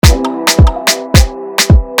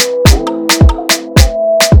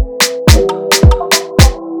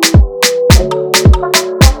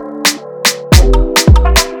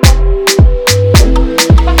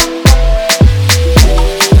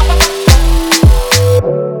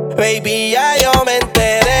Baby, ya yo me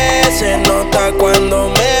enteré. Se nota cuando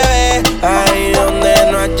me ves. Ahí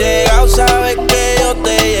donde no has llegado, sabes que yo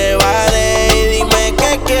te llevaré. Y dime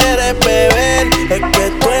qué quieres beber. Es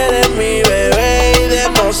que tú eres mi bebé. Y de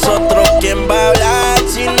nosotros, ¿quién va a hablar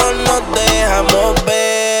si no nos dejamos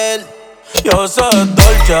ver? Yo sé es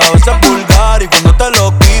dolce, a veces vulgar. Y cuando te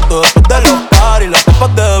lo quito, después de los party, las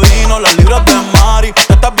copas de vino, las libras de mari.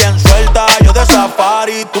 Tú estás bien suelta, yo de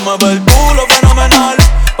safari. Tú me ves el culo fenomenal,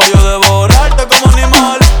 pa' yo devorarte como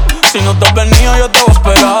animal. Si no te has venido, yo te voy a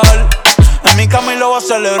esperar. En mi cama y lo voy a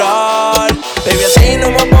celebrar. Baby, así no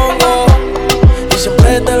me pongo, y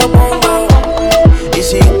siempre te lo pongo. Y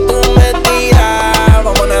si tú me tiras,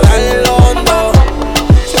 vamos a nadar en lo hondo.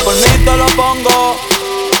 Si por mí te lo pongo,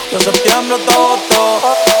 de septiembre hasta agosto.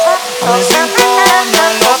 A mis 5 años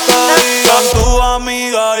lo que digan tu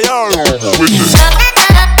amiga,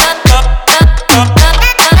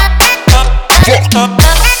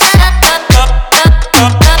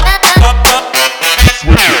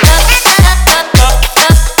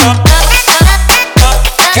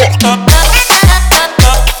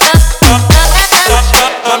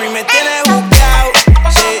 Mami, me tienes buqueado.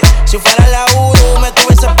 Sí, si fuera la Uru me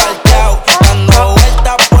tuviese parqueado. Dando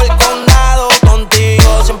vueltas por el condado,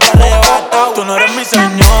 contigo siempre arrebatado. Tú no eres mi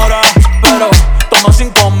señora, pero toma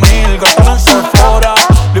 5,000, gastalo en Sephora.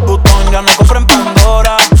 Louis Vuitton ya no compra en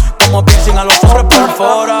Pandora. Como piercing a los hombres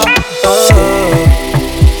perfora.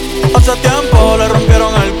 Hace tiempo le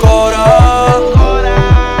rompieron el cora.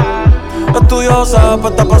 Estudiosa,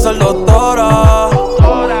 puesta por